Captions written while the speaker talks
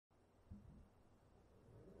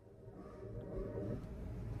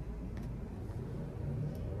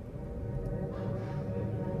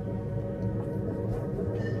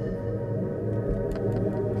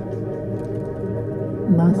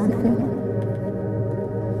Eros+Massacre.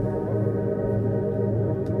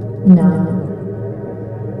 Now,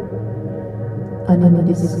 an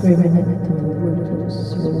indiscriminate and brutal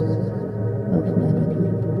slaughter of many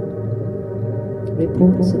people.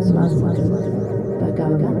 Reports of massacres by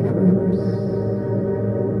government troops.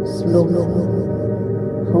 Slaughter,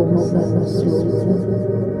 wholesale slaughter,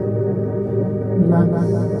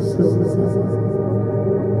 mass slaughter,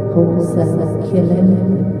 wholesale killing,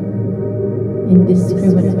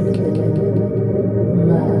 indiscriminate killing,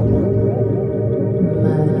 murder,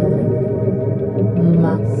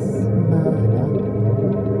 mass murder,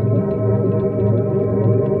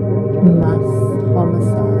 mass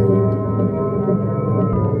homicide,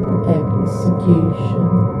 execution,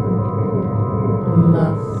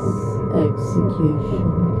 mass execution,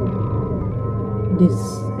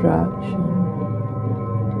 destruction,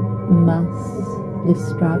 mass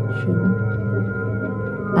destruction,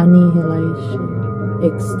 annihilation,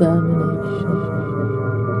 extermination,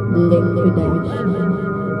 liquidation,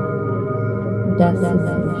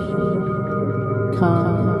 decimation,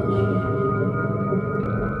 carnage,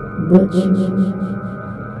 butchery,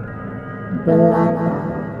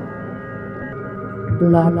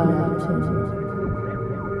 bloodletting,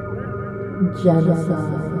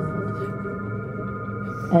 genocide,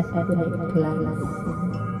 ethnic cleansing,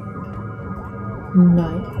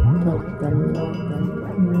 night of the Lord,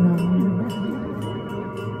 night,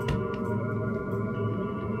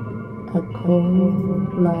 a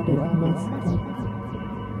cold-blooded massacre,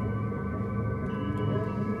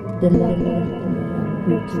 deliberately and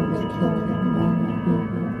brutally killing many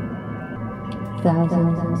people.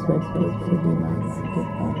 Thousands were brutally massacred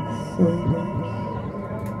by soldiers,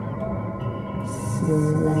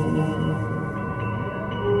 slain.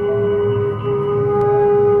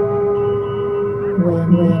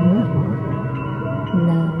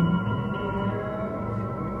 Now,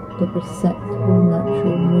 the perceptible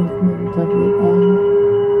natural movement of the air,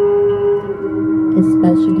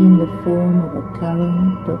 especially in the form of a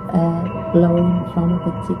current of air blowing from a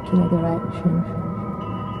particular direction,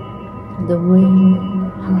 the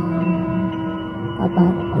wind high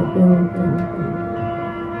about the building,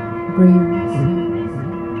 breeze,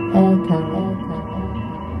 air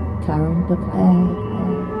current of air,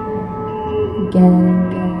 gale,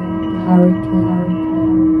 hurricane,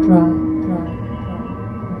 drought,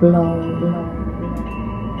 blow,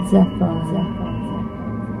 zephyr.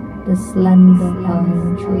 The slender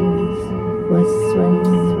pine trees were swaying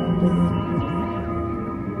in the wind.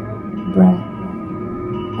 Breath,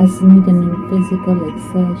 as needed in physical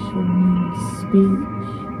exertion, speech,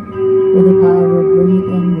 with the power of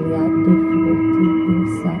breathing without difficulty in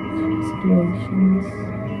such situations.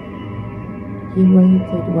 He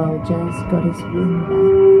waited while Jazz got his wind back.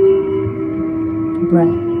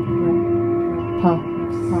 Breath, puffs.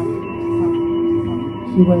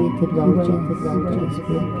 He waited while Jazz got his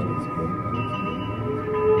wind back.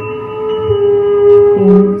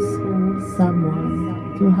 Cause someone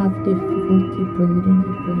to have difficulty breathing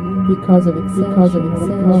because of exertion of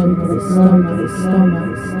the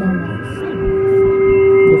stomach.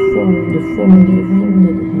 The form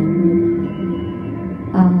winded him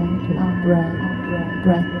out of breath.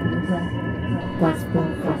 Breathless,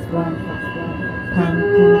 gasping,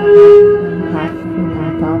 panting,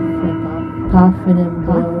 puffing and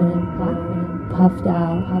blowing, puffed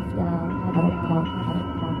out, had a puff.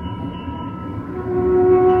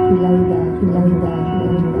 He lay there,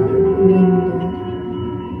 winded.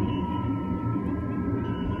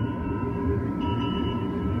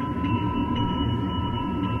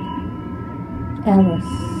 Eros.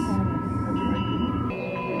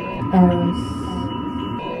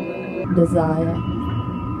 Desire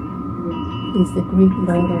is the Greek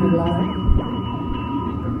lord of love.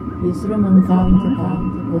 His Roman counterpart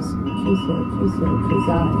was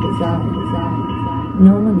desire.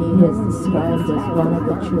 Normally he is described as one of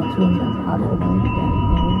the children of Aphrodite.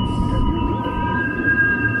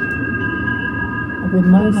 With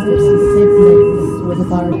most of his siblings with a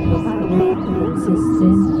partner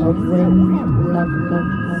consisting of wind, love.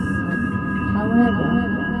 However,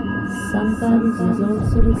 sometimes he is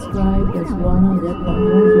also described as one of the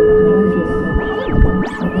conjurer.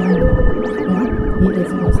 He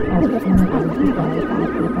is most often identified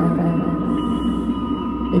with the fire.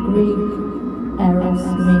 The Greek Eros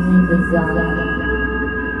meaning desire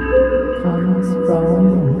comes from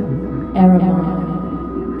eremai,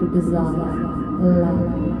 to desire,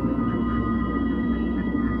 love.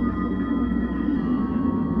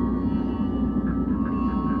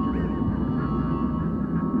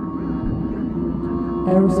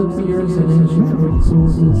 Eros appears in ancient Greek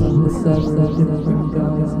sources under several different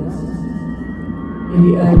guises. In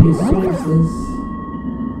the earliest sources,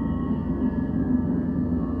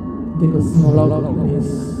 the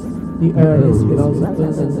cosmologists, the earliest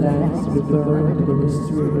philosophers and texts referring to the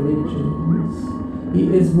mystery religions, he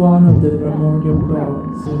is one of the primordial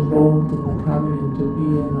gods involved in the coming into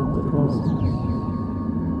being of the cosmos.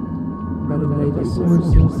 But in later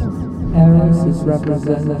sources, Eros is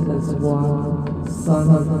represented as one son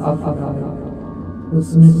of Aphrodite,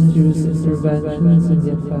 whose mischievous interventions in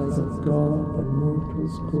the affairs of God and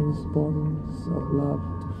mortals cause bonds of love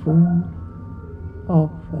to form,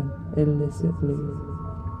 often illicitly.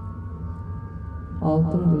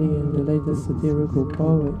 Ultimately, in the later satirical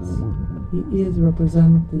poets, he is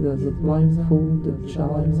represented as a blindfolded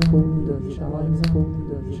child,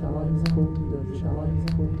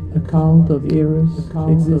 account of Eros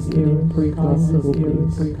existed in pre-classical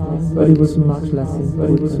Greece, but it was much less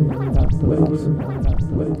important than that of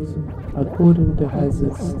according to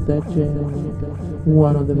Hesiod,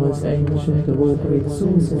 one of the most ancient of all Greek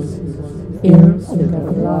sources. Eros would have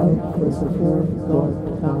allowed for the fourth god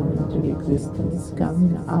to come into existence,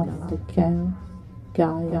 coming after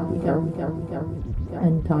Gaia,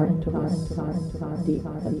 and Tartarus, the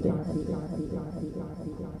abyss.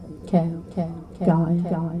 Gaia,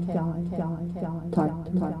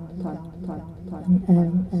 Tartarus,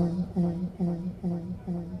 and